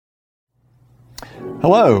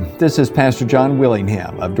Hello, this is Pastor John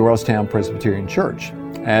Willingham of Doylestown Presbyterian Church.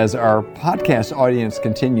 As our podcast audience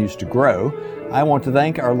continues to grow, I want to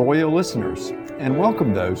thank our loyal listeners and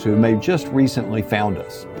welcome those who may just recently found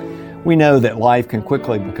us. We know that life can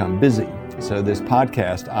quickly become busy, so this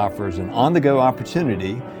podcast offers an on-the-go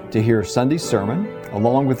opportunity to hear Sunday's sermon,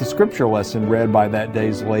 along with the scripture lesson read by that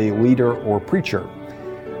day's lay leader or preacher.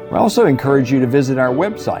 We also encourage you to visit our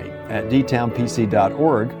website at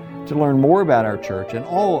dtownpc.org to learn more about our church and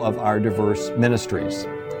all of our diverse ministries.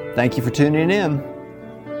 Thank you for tuning in.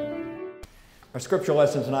 Our scripture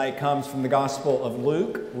lesson tonight comes from the Gospel of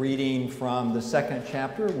Luke, reading from the second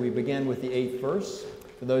chapter. We begin with the 8th verse.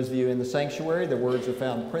 For those of you in the sanctuary, the words are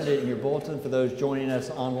found printed in your bulletin. For those joining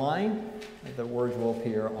us online, the words will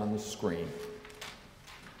appear on the screen.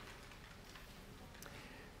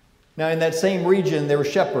 Now, in that same region, there were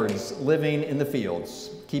shepherds living in the fields,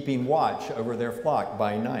 keeping watch over their flock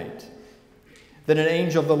by night. Then an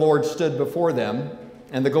angel of the Lord stood before them,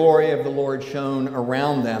 and the glory of the Lord shone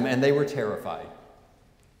around them, and they were terrified.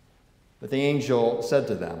 But the angel said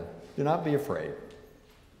to them, "Do not be afraid.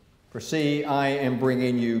 For see, I am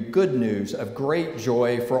bringing you good news of great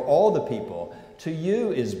joy for all the people. To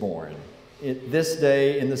you is born this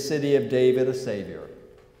day in the city of David a Savior,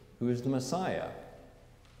 who is the Messiah,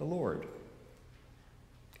 the Lord.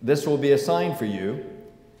 This will be a sign for you.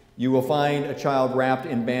 You will find a child wrapped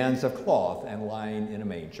in bands of cloth and lying in a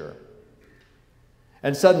manger."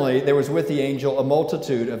 And suddenly there was with the angel a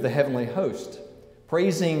multitude of the heavenly host,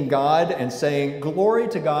 praising God and saying, "Glory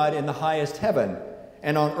to God in the highest heaven,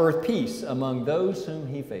 and on earth peace among those whom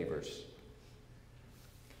he favors."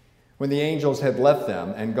 When the angels had left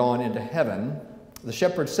them and gone into heaven, the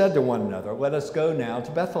shepherds said to one another, "Let us go now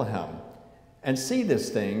to Bethlehem and see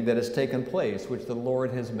this thing that has taken place, which the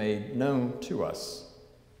Lord has made known to us."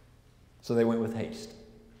 So they went with haste,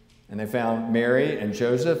 and they found Mary and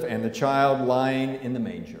Joseph and the child lying in the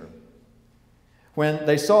manger. When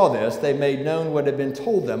they saw this, they made known what had been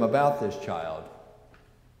told them about this child,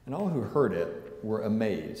 and all who heard it were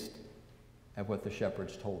amazed at what the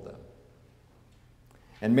shepherds told them.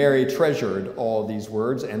 And Mary treasured all these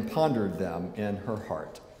words and pondered them in her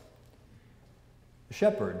heart. The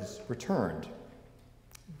shepherds returned,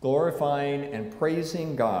 glorifying and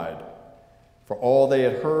praising God for all they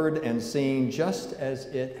had heard and seen, just as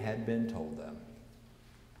it had been told them.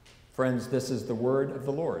 Friends, this is the word of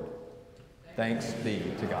the Lord. Thanks be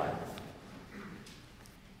to God.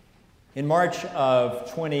 In March of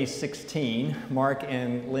 2016, Mark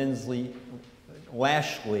and Lindsley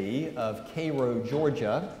Lashley of Cairo,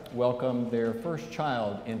 Georgia, welcomed their first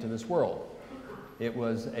child into this world. It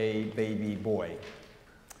was a baby boy.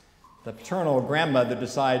 The paternal grandmother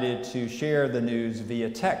decided to share the news via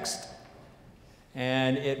text,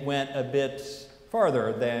 and it went a bit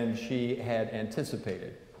farther than she had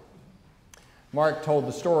anticipated. Mark told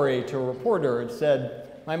the story to a reporter and said,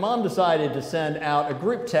 "My mom decided to send out a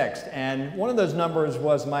group text, and one of those numbers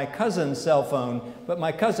was my cousin's cell phone, but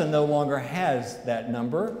my cousin no longer has that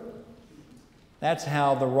number. That's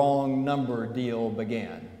how the wrong number deal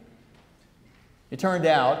began." It turned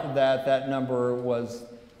out that that number was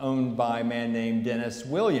owned by a man named Dennis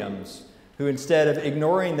Williams, who instead of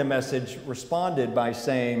ignoring the message responded by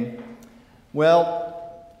saying, "Well,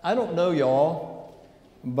 I don't know y'all,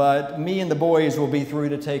 but me and the boys will be through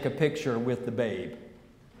to take a picture with the babe."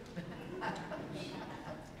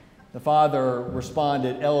 The father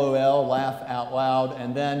responded, "LOL, laugh out loud,"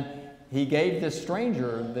 and then he gave this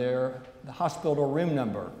stranger the hospital room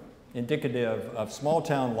number, indicative of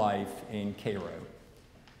small-town life in Cairo.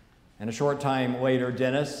 And a short time later,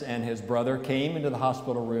 Dennis and his brother came into the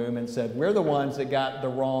hospital room and said, "We're the ones that got the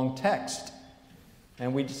wrong text,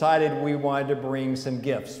 and we decided we wanted to bring some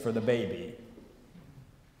gifts for the baby."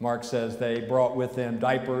 Mark says they brought with them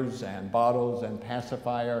diapers and bottles and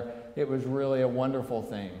pacifier. It was really a wonderful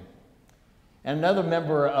thing. And another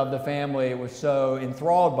member of the family was so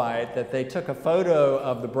enthralled by it that they took a photo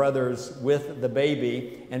of the brothers with the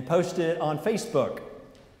baby and posted it on Facebook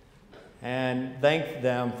and thanked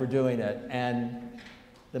them for doing it, and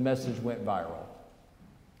the message went viral.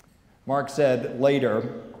 Mark said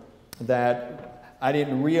later that "I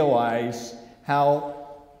didn't realize how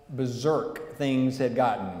berserk things had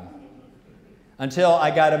gotten until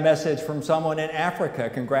I got a message from someone in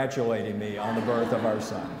Africa congratulating me on the birth of our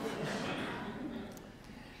son.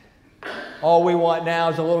 All we want now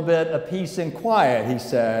is a little bit of peace and quiet," he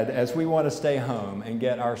said, "as we want to stay home and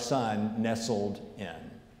get our son nestled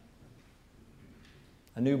in."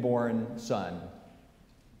 A newborn son,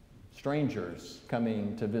 strangers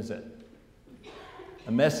coming to visit,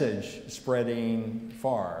 a message spreading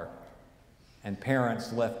far, and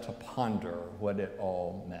parents left to ponder what it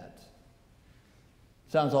all meant.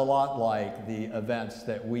 Sounds a lot like the events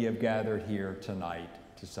that we have gathered here tonight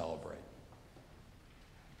to celebrate.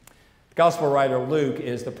 The gospel writer Luke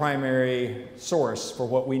is the primary source for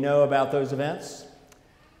what we know about those events.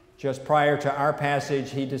 Just prior to our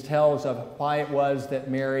passage, he just tells of why it was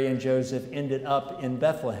that Mary and Joseph ended up in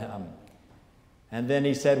Bethlehem. And then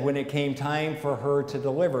he said when it came time for her to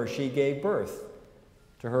deliver, she gave birth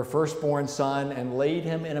to her firstborn son and laid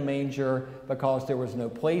him in a manger because there was no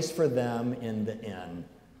place for them in the inn.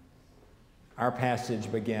 Our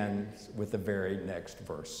passage begins with the very next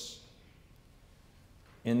verse.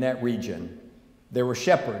 In that region, there were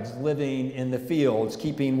shepherds living in the fields,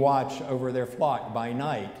 keeping watch over their flock by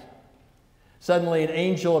night. Suddenly, an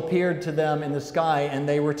angel appeared to them in the sky, and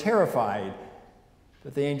they were terrified.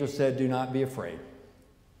 But the angel said, "Do not be afraid.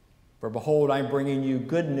 For behold, I'm bringing you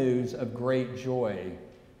good news of great joy.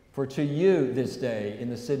 For to you this day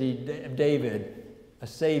in the city of David, a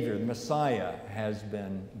Savior, the Messiah, has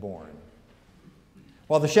been born."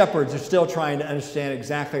 While the shepherds are still trying to understand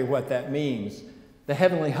exactly what that means, the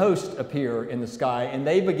heavenly hosts appear in the sky, and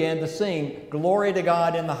they begin to sing, "Glory to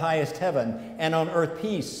God in the highest heaven, and on earth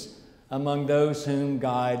peace among those whom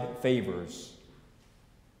God favors."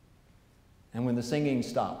 And when the singing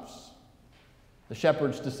stops, the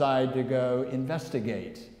shepherds decide to go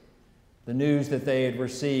investigate the news that they had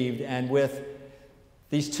received, and with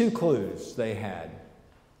these two clues they had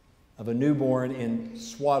of a newborn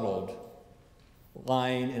swaddled,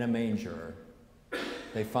 lying in a manger,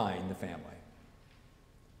 they find the family.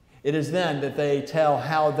 It is then that they tell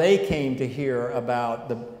how they came to hear about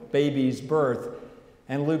the baby's birth.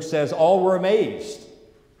 And Luke says, all were amazed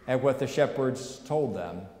at what the shepherds told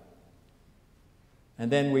them.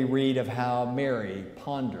 And then we read of how Mary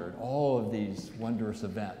pondered all of these wondrous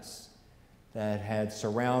events that had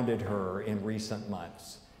surrounded her in recent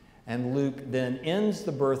months. And Luke then ends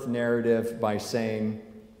the birth narrative by saying,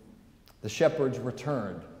 the shepherds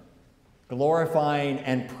returned, glorifying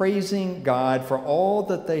and praising God for all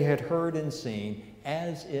that they had heard and seen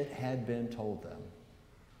as it had been told them.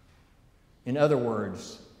 In other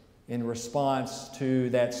words, in response to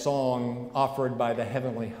that song offered by the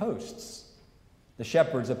heavenly hosts, the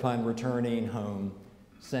shepherds, upon returning home,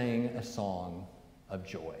 sang a song of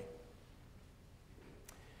joy.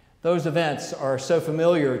 Those events are so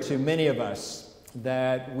familiar to many of us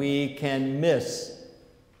that we can miss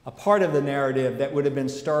a part of the narrative that would have been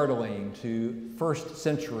startling to first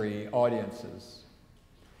century audiences.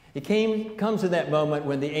 It comes in that moment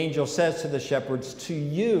when the angel says to the shepherds, "To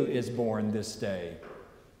you is born this day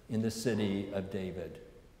in the city of David."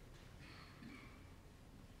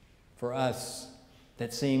 For us,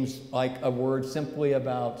 that seems like a word simply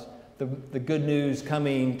about the good news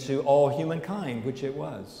coming to all humankind, which it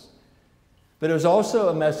was. But it was also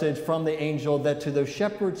a message from the angel that to those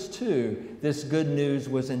shepherds too, this good news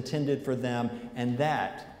was intended for them, and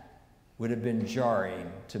that would have been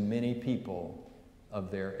jarring to many people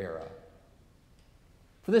of their era.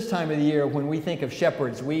 For this time of the year, when we think of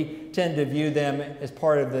shepherds, we tend to view them as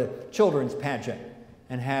part of the children's pageant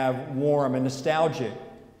and have warm and nostalgic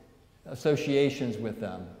associations with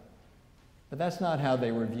them. But that's not how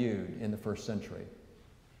they were viewed in the first century.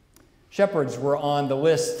 Shepherds were on the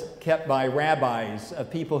list kept by rabbis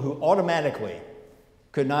of people who automatically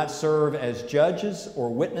could not serve as judges or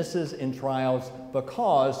witnesses in trials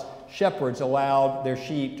because shepherds allowed their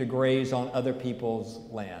sheep to graze on other people's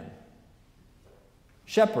land.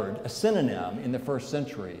 Shepherd, a synonym in the first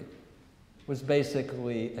century, was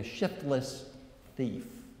basically a shiftless thief.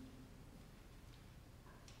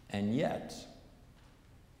 And yet,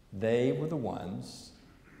 they were the ones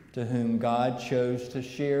to whom God chose to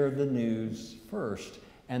share the news first,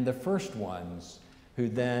 and the first ones who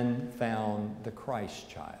then found the Christ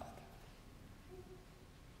child.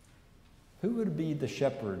 Who would be the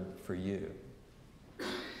shepherd for you?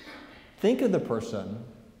 Think of the person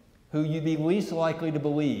who you'd be least likely to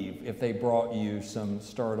believe if they brought you some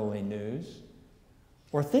startling news.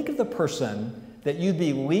 Or think of the person that you'd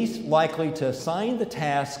be least likely to assign the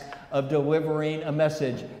task of delivering a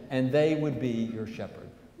message, and they would be your shepherd.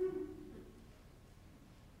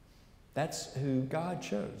 That's who God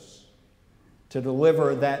chose to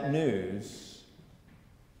deliver that news,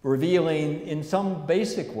 revealing in some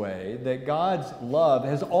basic way that God's love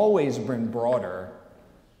has always been broader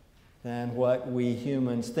than what we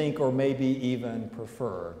humans think or maybe even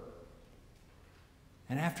prefer.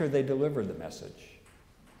 And after they delivered the message,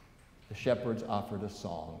 the shepherds offered a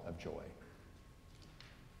song of joy.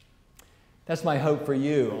 That's my hope for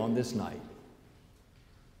you on this night.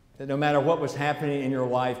 That no matter what was happening in your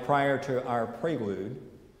life prior to our prelude,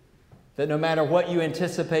 that no matter what you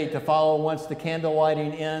anticipate to follow once the candle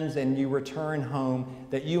lighting ends and you return home,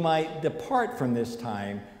 that you might depart from this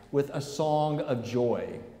time with a song of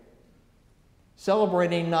joy,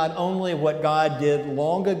 celebrating not only what God did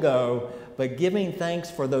long ago, but giving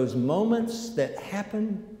thanks for those moments that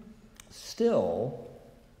happen still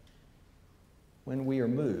when we are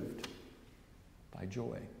moved by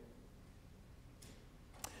joy.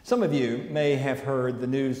 Some of you may have heard the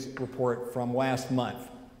news report from last month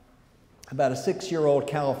about a 6-year-old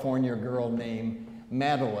California girl named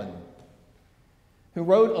Madeline, who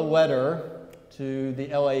wrote a letter to the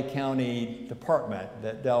LA County Department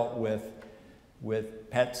that dealt with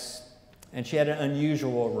pets, and she had an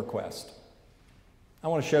unusual request. I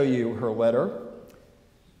want to show you her letter,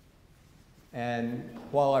 and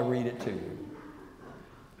while I read it to you,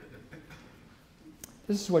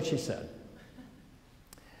 this is what she said.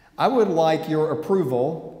 I would like your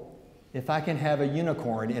approval if I can have a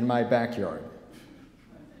unicorn in my backyard.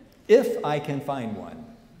 If I can find one,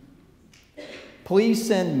 please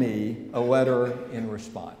send me a letter in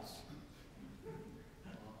response.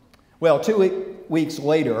 Well, 2 weeks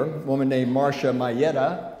later, a woman named Marcia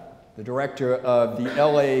Mayetta, the director of the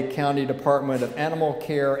LA County Department of Animal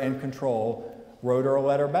Care and Control, wrote her a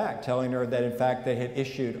letter back telling her that in fact they had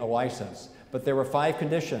issued a license. But there were 5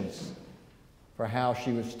 conditions for how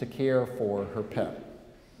she was to care for her pet.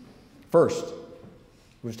 First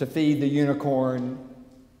was to feed the unicorn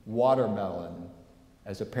watermelon,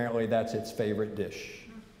 as apparently that's its favorite dish.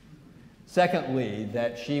 Secondly,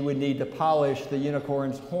 that she would need to polish the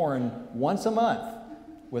unicorn's horn once a month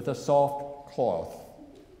with a soft cloth.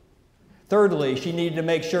 Thirdly, she needed to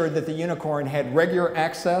make sure that the unicorn had regular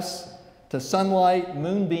access to sunlight,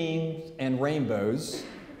 moonbeams, and rainbows.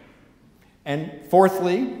 And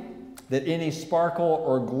fourthly, that any sparkle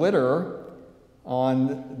or glitter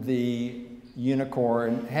on the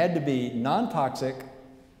unicorn had to be non-toxic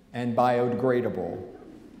and biodegradable.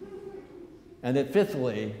 And that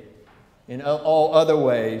fifthly, in all other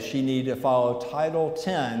ways, she needed to follow Title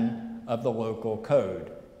 10 of the local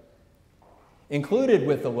code. Included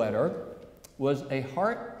with the letter was a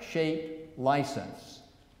heart-shaped license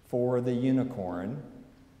for the unicorn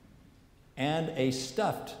and a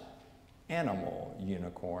stuffed animal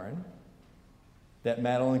unicorn that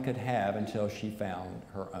Madeline could have until she found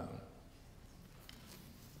her own.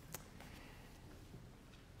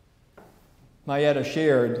 Mayetta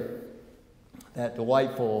shared that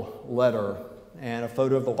delightful letter and a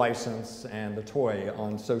photo of the license and the toy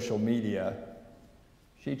on social media.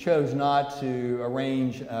 She chose not to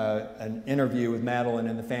arrange an interview with Madeline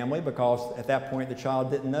and the family because at that point the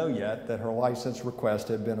child didn't know yet that her license request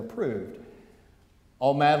had been approved.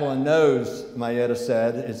 All Madeline knows, Mayetta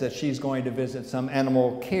said, is that she's going to visit some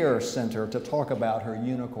animal care center to talk about her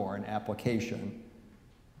unicorn application.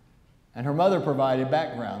 And her mother provided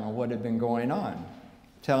background on what had been going on,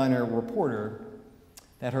 telling her reporter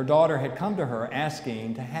that her daughter had come to her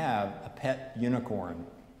asking to have a pet unicorn.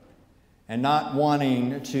 And not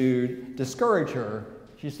wanting to discourage her,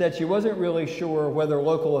 she said she wasn't really sure whether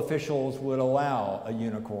local officials would allow a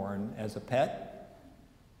unicorn as a pet.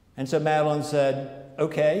 And so Madeline said,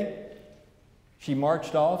 okay. She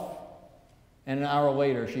marched off, and an hour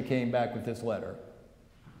later she came back with this letter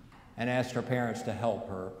and asked her parents to help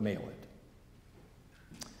her mail it.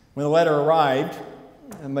 When the letter arrived,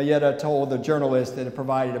 Mayetta told the journalist that it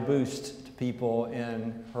provided a boost to people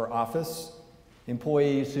in her office,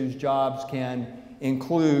 employees whose jobs can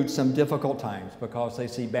include some difficult times because they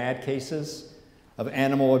see bad cases of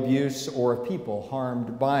animal abuse or of people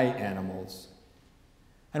harmed by animals.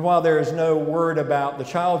 And while there is no word about the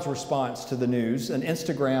child's response to the news, an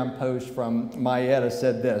Instagram post from Mayetta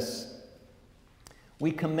said this: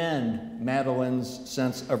 "We commend Madeline's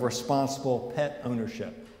sense of responsible pet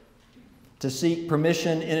ownership to seek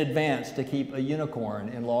permission in advance to keep a unicorn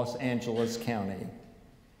in Los Angeles County.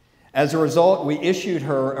 As a result, we issued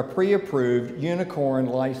her a pre-approved unicorn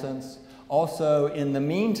license. Also, in the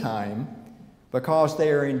meantime, because they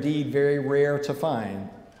are indeed very rare to find,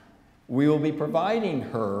 we will be providing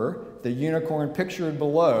her the unicorn pictured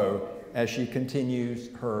below as she continues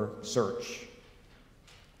her search."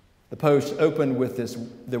 The post opened with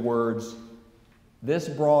the words, "This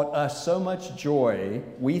brought us so much joy,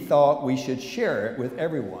 we thought we should share it with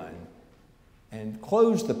everyone," and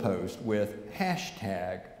closed the post with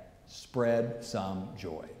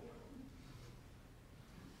 #SpreadSomeJoy.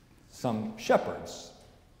 Some shepherds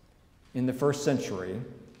in the 1st century,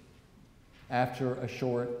 after a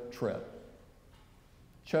short trip,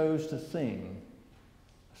 chose to sing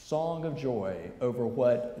a song of joy over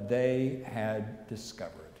what they had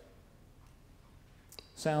discovered.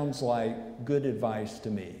 Sounds like good advice to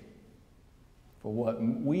me. for what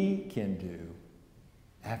we can do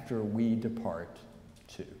after we depart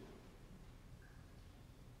too.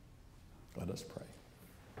 Let us pray.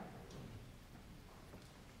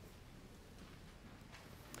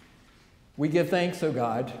 We give thanks, O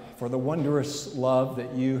God, for the wondrous love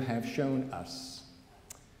that you have shown us,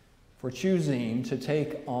 for choosing to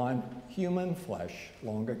take on human flesh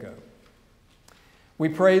long ago. We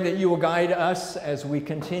pray that you will guide us as we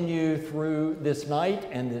continue through this night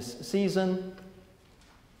and this season,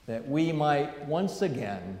 that we might once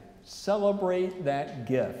again celebrate that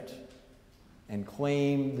gift and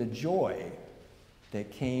claim the joy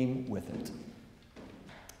that came with it.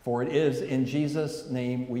 For it is in Jesus'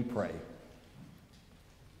 name we pray.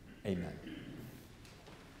 Amen.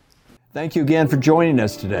 Thank you again for joining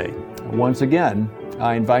us today. Once again,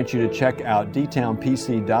 I invite you to check out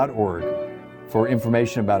dtownpc.org for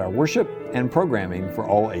information about our worship and programming for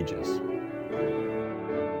all ages.